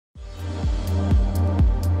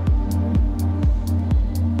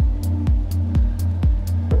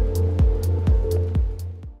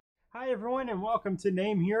everyone, and welcome to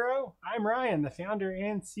NameHero. I'm Ryan, the founder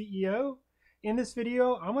and CEO. In this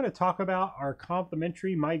video, I'm going to talk about our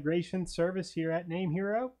complimentary migration service here at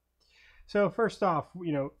NameHero. So first off,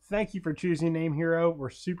 thank you for choosing NameHero. We're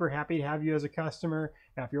super happy to have you as a customer.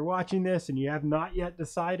 Now, if you're watching this and you have not yet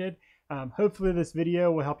decided, hopefully this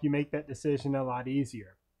video will help you make that decision a lot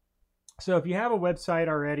easier. So if you have a website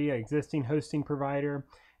already, an existing hosting provider,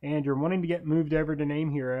 and you're wanting to get moved over to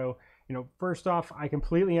NameHero, first off, I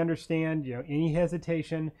completely understand, any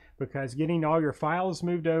hesitation, because getting all your files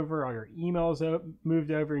moved over, all your emails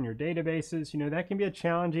moved over in your databases, that can be a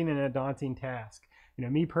challenging and a daunting task.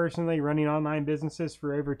 Me personally, running online businesses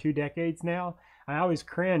for over 2 decades now, I always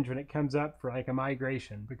cringe when it comes up for like a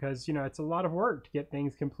migration because, it's a lot of work to get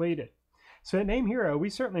things completed. So at NameHero, we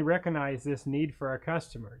certainly recognize this need for our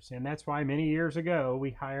customers, and that's why many years ago we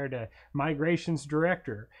hired a migrations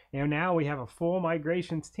director. Now we have a full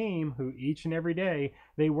migrations team who each and every day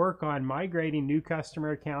they work on migrating new customer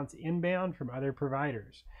accounts inbound from other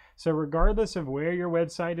providers. So regardless of where your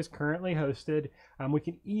website is currently hosted, we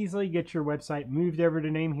can easily get your website moved over to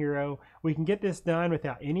NameHero. We can get this done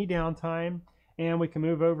without any downtime. And we can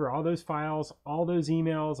move over all those files, all those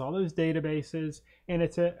emails, all those databases, and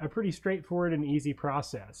it's a pretty straightforward and easy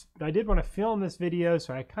process. But I did want to film this video,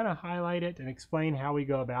 so I kind of highlight it and explain how we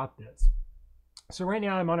go about this. So right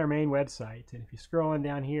now I'm on our main website, and if you scroll on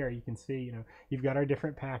down here, you can see, you've got our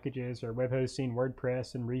different packages, our web hosting,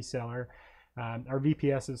 WordPress, and reseller. Our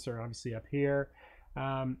VPSs are obviously up here.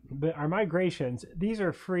 But our migrations, these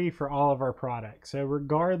are free for all of our products. So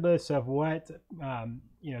regardless of what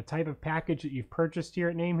type of package that you've purchased here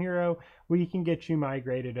at NameHero, we can get you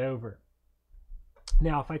migrated over.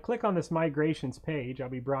 Now, if I click on this migrations page, I'll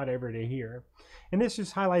be brought over to here. And this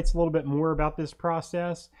just highlights a little bit more about this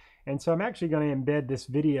process. And so I'm actually going to embed this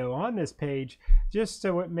video on this page just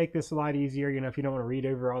to make this a lot easier, if you don't want to read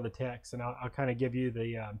over all the text. And I'll kind of give you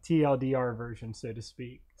the TLDR version, so to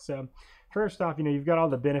speak. So first off, you've got all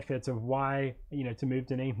the benefits of why, to move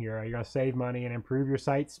to NameHero. You're going to save money and improve your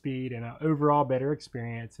site speed and an overall better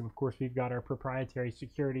experience. And of course, we've got our proprietary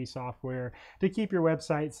security software to keep your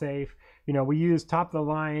website safe. We use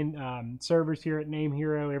top-of-the-line servers here at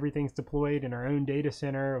NameHero. Everything's deployed in our own data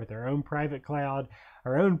center with our own private cloud,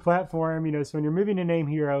 our own platform. So when you're moving to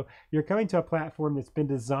NameHero, you're coming to a platform that's been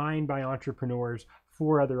designed by entrepreneurs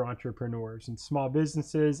for other entrepreneurs and small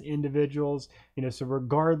businesses, individuals, so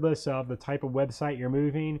regardless of the type of website you're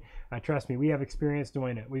moving, trust me, we have experience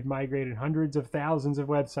doing it. We've migrated hundreds of thousands of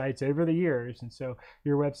websites over the years, and so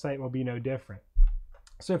your website will be no different.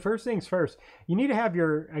 So first things first, you need to have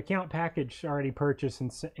your account package already purchased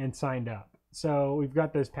and signed up. So we've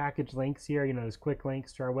got those package links here, those quick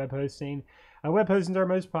links to our web hosting. Web hosting is our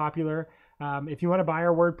most popular. If you want to buy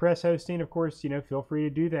our WordPress hosting, of course, feel free to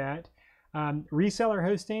do that. Reseller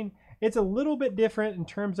hosting, it's a little bit different in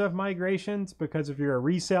terms of migrations because if you're a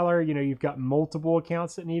reseller, you've got multiple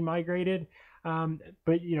accounts that need migrated. But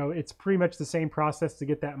it's pretty much the same process to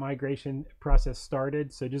get that migration process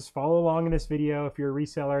started. So just follow along in this video if you're a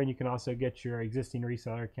reseller, and you can also get your existing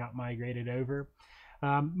reseller account migrated over.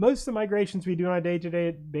 Most of the migrations we do on a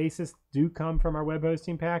day-to-day basis do come from our web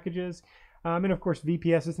hosting packages. And of course,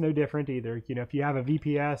 VPS is no different either. If you have a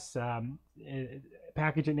VPS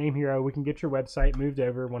package at NameHero, we can get your website moved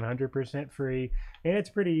over 100% free, and it's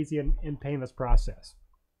pretty easy and painless process.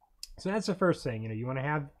 So that's the first thing. You want to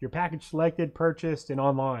have your package selected, purchased, and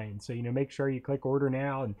online. So make sure you click order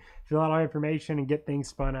now and fill out all information and get things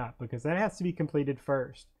spun up, because that has to be completed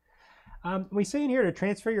first. We say in here to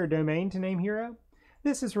transfer your domain to NameHero.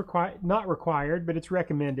 This is not required, but it's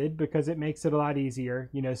recommended because it makes it a lot easier,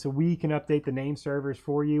 so we can update the name servers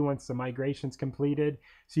for you once the migration's completed.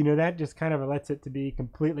 So, that just kind of lets it to be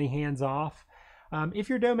completely hands-off. If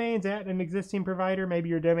your domain's at an existing provider, maybe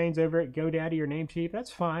your domain's over at GoDaddy or Namecheap, that's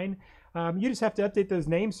fine. You just have to update those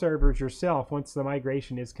name servers yourself once the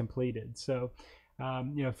migration is completed. So,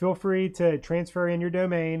 feel free to transfer in your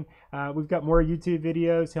domain. We've got more YouTube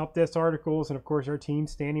videos, help desk articles, and of course our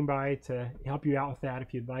team's standing by to help you out with that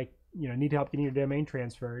if you'd like, need help getting your domain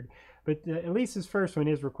transferred. But at least this first one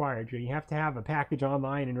is required. You have to have a package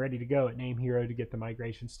online and ready to go at NameHero to get the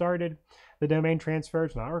migration started. The domain transfer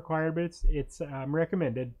is not required, but it's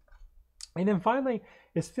recommended. And then finally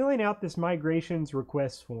is filling out this migrations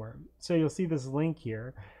request form. So you'll see this link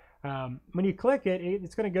here. When you click it,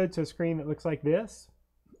 it's going to go to a screen that looks like this.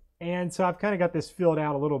 And so I've kind of got this filled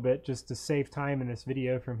out a little bit just to save time in this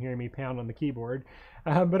video from hearing me pound on the keyboard.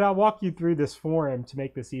 But I'll walk you through this form to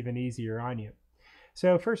make this even easier on you.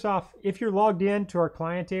 So first off, if you're logged in to our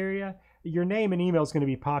client area, your name and email is going to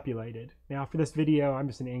be populated. Now for this video, I'm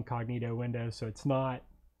just in an incognito window, so it's not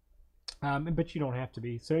But you don't have to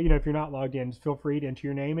be. So, if you're not logged in, just feel free to enter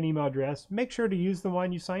your name and email address. Make sure to use the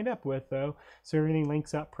one you signed up with, though, so everything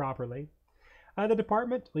links up properly. The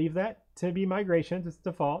department, leave that to be migrations. It's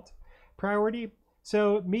default. Priority,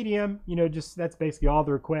 so medium, just that's basically all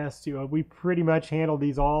the requests. We pretty much handle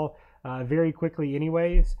these all very quickly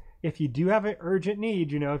anyways. If you do have an urgent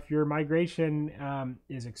need, if your migration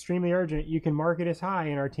is extremely urgent, you can mark it as high,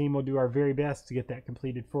 and our team will do our very best to get that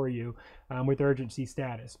completed for you with urgency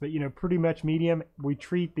status. But, pretty much medium, we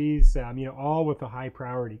treat these, all with a high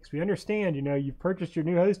priority, because we understand, you've purchased your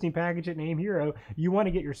new hosting package at NameHero, you want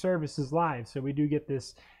to get your services live. So we do get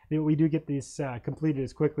this completed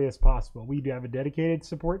as quickly as possible. We do have a dedicated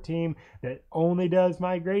support team that only does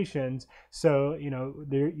migrations. So,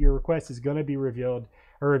 your request is going to be reviewed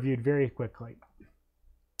very quickly.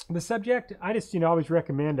 The subject, I just always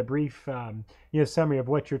recommend a brief summary of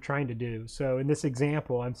what you're trying to do. So in this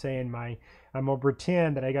example, I'm saying I'm gonna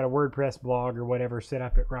pretend that I got a WordPress blog or whatever set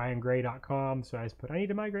up at ryangray.com. So I just put I need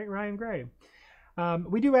to migrate Ryan Gray.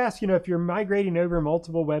 We do ask, if you're migrating over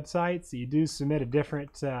multiple websites, you do submit a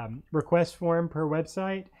different request form per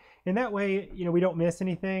website. And that way, we don't miss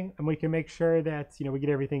anything, and we can make sure that we get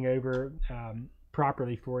everything over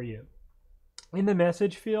properly for you. In the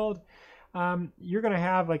message field, you're going to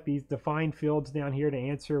have like these defined fields down here to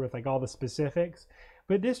answer with like all the specifics.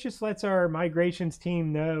 But this just lets our migrations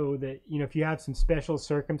team know that, if you have some special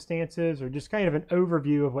circumstances or just kind of an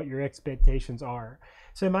overview of what your expectations are.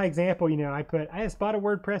 So in my example, I just bought a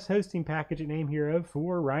WordPress hosting package at NameHero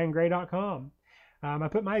for ryangray.com. I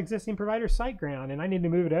put my existing provider SiteGround and I need to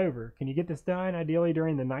move it over. Can you get this done ideally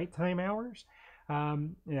during the nighttime hours?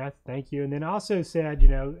 Thank you. And then I also said,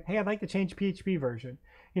 hey, I'd like to change PHP version.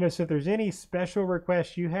 So if there's any special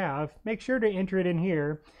requests you have, make sure to enter it in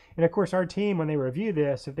here. And of course, our team, when they review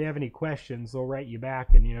this, if they have any questions, they'll write you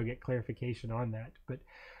back and, get clarification on that. But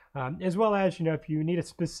as well as, if you need a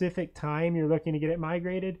specific time you're looking to get it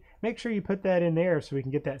migrated, make sure you put that in there so we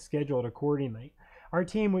can get that scheduled accordingly. Our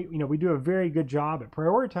team, we do a very good job at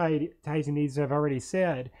prioritizing these, as I've already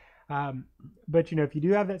said. But if you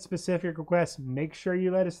do have that specific request, make sure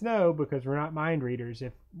you let us know, because we're not mind readers.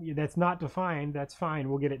 If that's not defined, that's fine.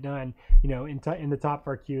 We'll get it done, in the top of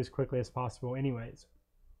our queue as quickly as possible anyways.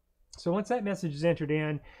 So once that message is entered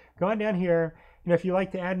in, go on down here. If you like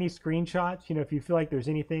to add any screenshots, if you feel like there's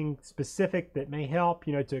anything specific that may help,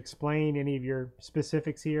 to explain any of your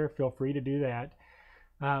specifics here, feel free to do that.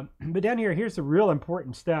 But down here, here's the real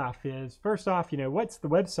important stuff is, first off, what's the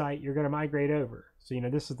website you're going to migrate over? So,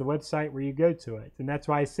 this is the website where you go to it. And that's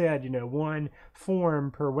why I said, one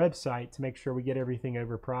form per website to make sure we get everything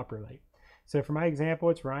over properly. So for my example,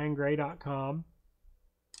 it's ryangray.com.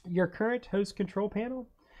 Your current host control panel.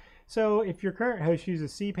 So if your current host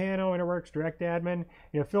uses cPanel, InterWorks, DirectAdmin,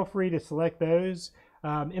 feel free to select those.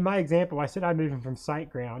 In my example, I said I'm moving from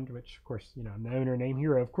SiteGround, which of course, I'm the owner of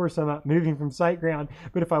NameHero. Of course, I'm not moving from SiteGround,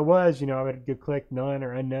 but if I was, I would go click none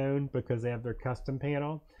or unknown because they have their custom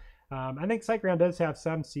panel. I think SiteGround does have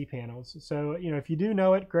some cPanels. So, if you do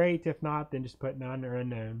know it, great. If not, then just put none or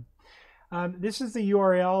unknown. This is the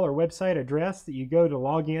URL or website address that you go to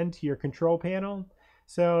log in to your control panel.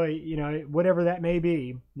 So, whatever that may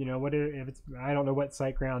be, if it's, I don't know what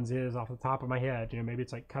SiteGrounds is off the top of my head, maybe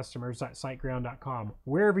it's like customers.siteground.com.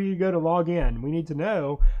 Wherever you go to log in, we need to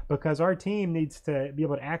know, because our team needs to be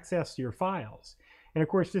able to access your files. And of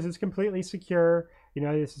course, this is completely secure.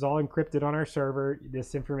 This is all encrypted on our server.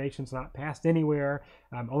 This information's not passed anywhere.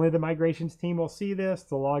 Only the migrations team will see this.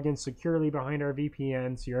 They'll log in securely behind our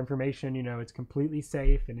VPN. So your information, it's completely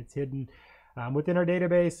safe and it's hidden within our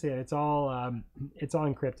database, and it's all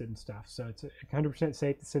encrypted and stuff. So it's 100%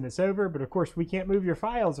 safe to send this over. But of course, we can't move your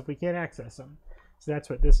files if we can't access them. So that's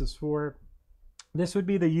what this is for. This would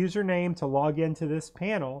be the username to log into this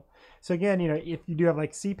panel. So again, if you do have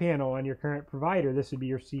like cPanel on your current provider, this would be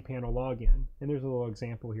your cPanel login. And there's a little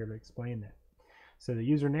example here to explain that. So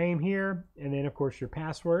the username here, and then of course your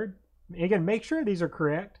password. Again, make sure these are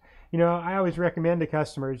correct. I always recommend to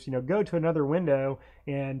customers, go to another window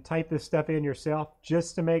and type this stuff in yourself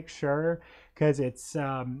just to make sure, because it's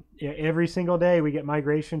every single day we get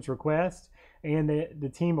migrations requests. And the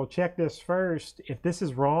team will check this first. If this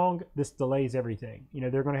is wrong, this delays everything.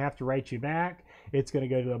 They're going to have to write you back. It's going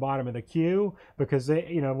to go to the bottom of the queue, because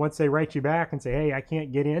they, once they write you back and say, hey, I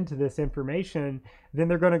can't get into this information, then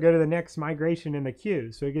they're going to go to the next migration in the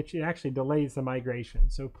queue. So it actually delays the migration.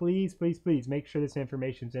 So please, please, please make sure this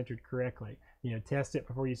information is entered correctly. Test it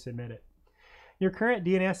before you submit it. Your current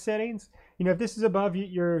DNS settings, if this is above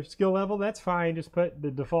your skill level, that's fine. Just put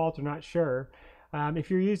the default or not sure.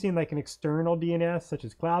 If you're using like an external DNS such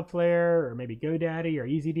as Cloudflare or maybe GoDaddy or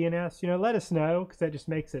EasyDNS, let us know, because that just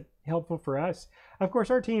makes it helpful for us. Of course,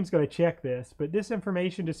 our team's going to check this, but this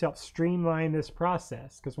information just helps streamline this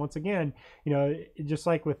process. Because once again, just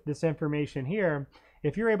like with this information here,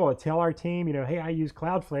 if you're able to tell our team, hey, I use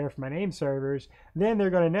Cloudflare for my name servers, then they're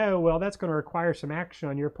going to know, well, that's going to require some action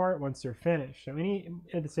on your part once they're finished. So any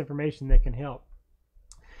of this information that can help.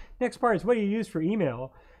 Next part is what do you use for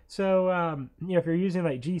email? So, if you're using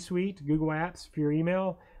like G Suite, Google Apps for your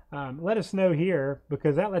email, let us know here,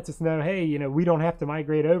 because that lets us know, hey, we don't have to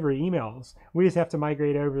migrate over emails. We just have to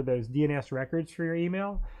migrate over those DNS records for your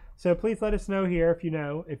email. So please let us know here if you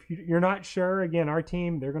know. If you're not sure, again, our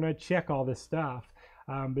team, they're going to check all this stuff.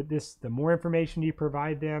 But the more information you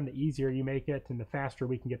provide them, the easier you make it, and the faster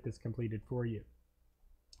we can get this completed for you.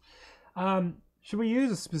 Should we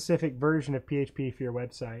use a specific version of PHP for your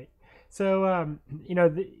website? So,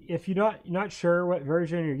 if you're not sure what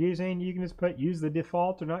version you're using, you can just use the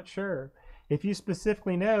default or not sure. If you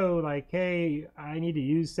specifically know, like, hey, I need to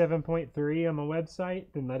use 7.3 on my website,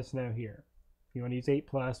 then let us know here. If you want to use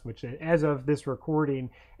 8+, which as of this recording,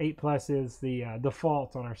 8+ is the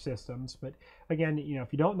default on our systems. But again,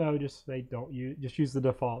 if you don't know, just use the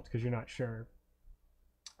default because you're not sure.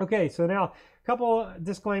 Okay, so now a couple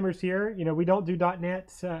disclaimers here. We don't do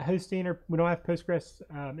 .NET hosting, or we don't have Postgres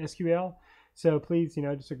SQL. So please,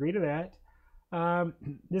 just agree to that.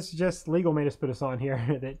 This is just legal made us put us on here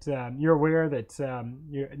that you're aware that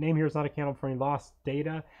your NameHero is not accountable for any lost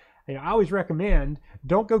data. I always recommend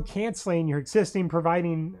don't go canceling your existing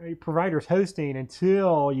provider's hosting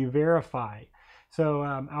until you verify. So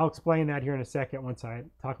I'll explain that here in a second once I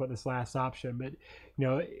talk about this last option. But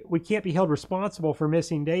we can't be held responsible for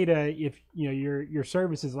missing data if your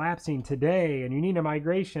service is lapsing today and you need a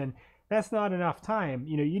migration. That's not enough time.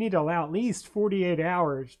 You need to allow at least 48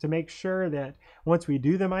 hours to make sure that once we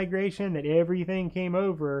do the migration, that everything came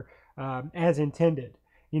over as intended.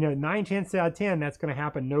 9 chances out of 10 that's going to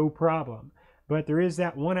happen, no problem. But there is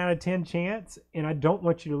that 1 out of 10 chance, and I don't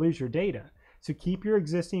want you to lose your data. So keep your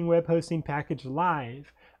existing web hosting package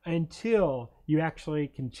live until you actually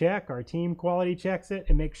can check, our team quality checks it,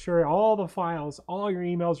 and make sure all the files, all your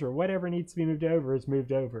emails, or whatever needs to be moved over is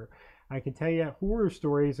moved over. I can tell you horror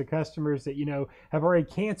stories of customers that, have already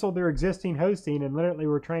canceled their existing hosting and literally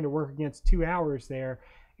were trying to work against 2 hours there.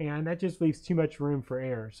 And that just leaves too much room for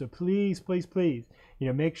error. So please, please, please,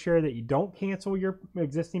 make sure that you don't cancel your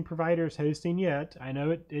existing provider's hosting yet. I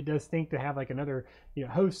know it does stink to have like another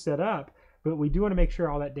host set up, but we do want to make sure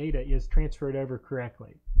all that data is transferred over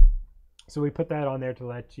correctly. So we put that on there to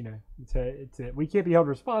let you know. We can't be held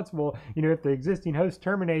responsible, if the existing host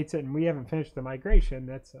terminates it and we haven't finished the migration.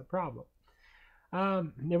 That's a problem.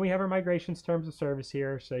 Then we have our migrations terms of service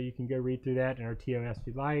here, so you can go read through that in our TOS if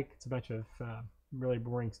you'd like. It's a bunch of really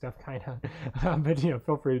boring stuff, kind of, but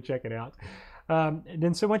feel free to check it out.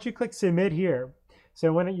 Then so once you click submit here,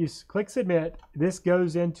 so when you click submit, this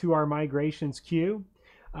goes into our migrations queue.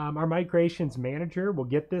 Our migrations manager will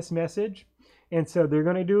get this message, and so they're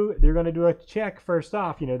going to do a check first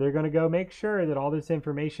off. They're going to go make sure that all this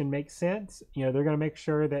information makes sense. They're going to make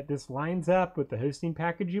sure that this lines up with the hosting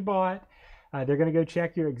package you bought. They're going to go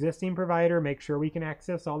check your existing provider, make sure we can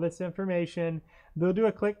access all this information. They'll do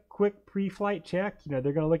a quick pre-flight check. They're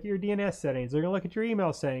going to look at your DNS settings. They're going to look at your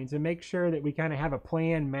email settings and make sure that we kind of have a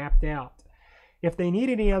plan mapped out. If they need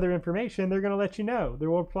any other information, they're going to let you know. They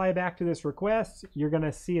will reply back to this request. You're going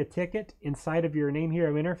to see a ticket inside of your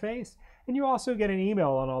NameHero interface, and you also get an email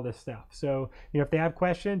on all this stuff. So, if they have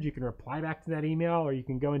questions, you can reply back to that email, or you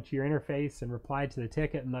can go into your interface and reply to the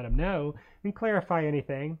ticket and let them know and clarify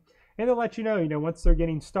anything. And they'll let you know, once they're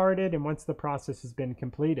getting started and once the process has been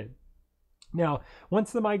completed. Now,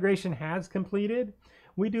 once the migration has completed,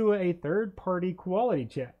 we do a third-party quality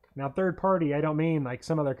check. Now, third party, I don't mean like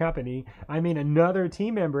some other company. I mean another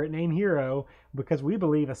team member at NameHero, because we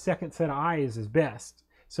believe a second set of eyes is best.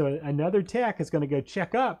 So another tech is going to go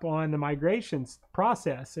check up on the migrations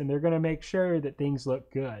process, and they're going to make sure that things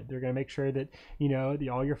look good. They're going to make sure that,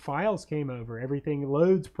 all your files came over, everything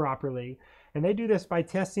loads properly. And they do this by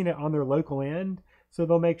testing it on their local end. So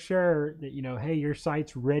they'll make sure that, hey, your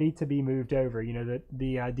site's ready to be moved over, that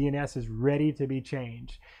the DNS is ready to be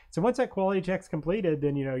changed. So once that quality check's completed,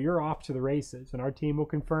 then, you're off to the races. And our team will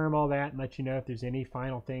confirm all that and let you know if there's any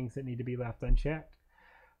final things that need to be left unchecked.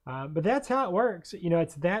 But that's how it works.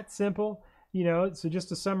 It's that simple. So just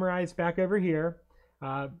to summarize back over here,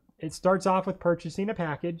 it starts off with purchasing a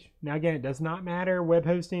package. Now, again, it does not matter web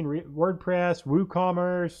hosting, WordPress,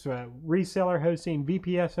 WooCommerce, reseller hosting,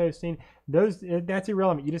 VPS hosting. That's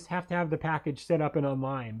irrelevant. You just have to have the package set up and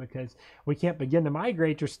online, because we can't begin to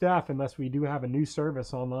migrate your stuff unless we do have a new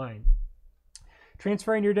service online.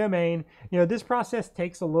 Transferring your domain, this process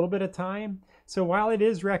takes a little bit of time. So while it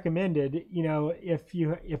is recommended, if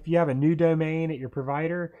you have a new domain at your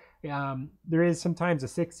provider, there is sometimes a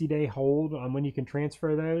 60-day hold on when you can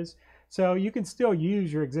transfer those. So you can still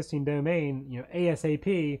use your existing domain,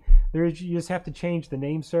 ASAP. You just have to change the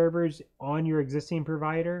name servers on your existing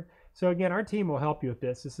provider. So again, our team will help you with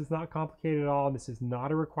this. This is not complicated at all. This is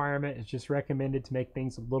not a requirement. It's just recommended to make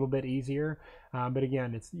things a little bit easier. But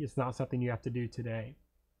again, it's not something you have to do today.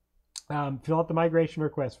 Fill out the migration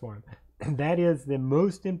request form. That is the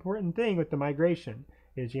most important thing with the migration,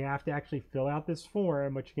 is you have to actually fill out this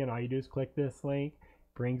form, which again, all you do is click this link,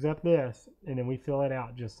 brings up this, and then we fill it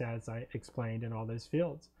out just as I explained in all those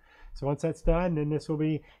fields. So once that's done, then this will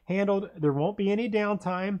be handled. There won't be any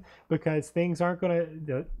downtime, because things aren't going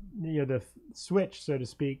to, the switch, so to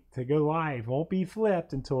speak, to go live won't be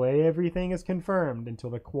flipped until everything is confirmed,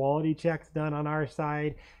 until the quality check's done on our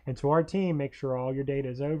side, and to our team, make sure all your data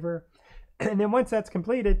is over. And then once that's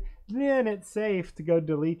completed, then it's safe to go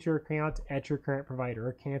delete your account at your current provider,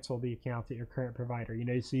 or cancel the account at your current provider,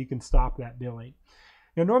 so you can stop that billing.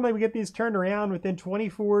 Normally we get these turned around within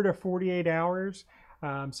 24 to 48 hours.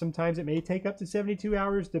 Sometimes it may take up to 72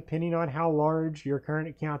 hours, depending on how large your current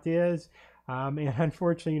account is. And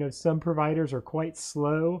unfortunately, some providers are quite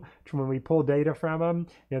slow when we pull data from them.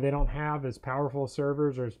 They don't have as powerful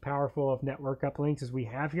servers or as powerful of network uplinks as we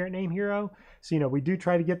have here at NameHero. So, we do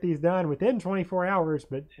try to get these done within 24 hours,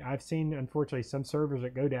 but I've seen, unfortunately, some servers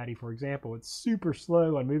at GoDaddy, for example, it's super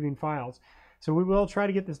slow on moving files. So we will try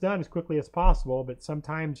to get this done as quickly as possible, but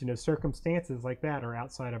sometimes, circumstances like that are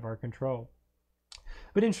outside of our control.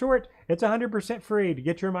 But in short, it's 100% free to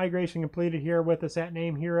get your migration completed here with us at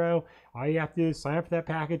NameHero. All you have to do is sign up for that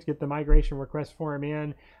package, get the migration request form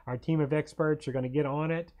in. Our team of experts are going to get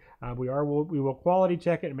on it. We will quality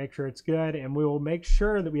check it and make sure it's good, and we will make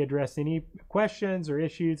sure that we address any questions or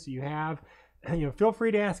issues that you have. Feel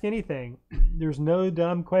free to ask anything. There's no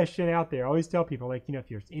dumb question out there. I always tell people, if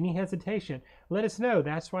there's any hesitation, let us know.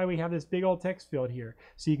 That's why we have this big old text field here.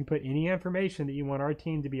 So you can put any information that you want our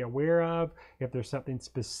team to be aware of. If there's something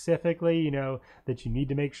specifically, that you need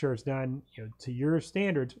to make sure is done, to your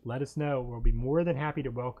standards, let us know. We'll be more than happy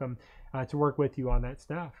to welcome to work with you on that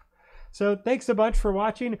stuff. So thanks a bunch for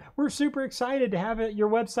watching. We're super excited to have your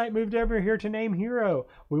website moved over here to NameHero.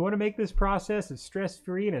 We want to make this process as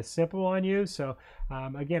stress-free and as simple on you. So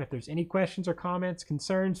again, if there's any questions or comments,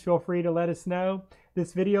 concerns, feel free to let us know.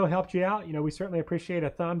 This video helped you out. We certainly appreciate a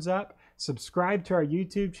thumbs up. Subscribe to our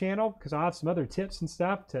YouTube channel, because I'll have some other tips and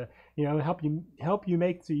stuff to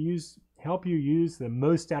help you use the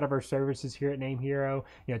most out of our services here at NameHero.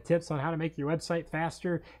 Tips on how to make your website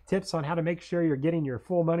faster, tips on how to make sure you're getting your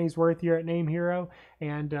full money's worth here at NameHero,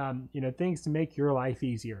 and things to make your life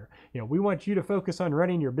easier. We want you to focus on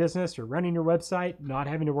running your business or running your website, not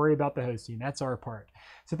having to worry about the hosting. That's our part.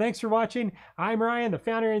 So thanks for watching. I'm Ryan, the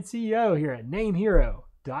founder and CEO here at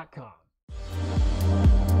NameHero.com.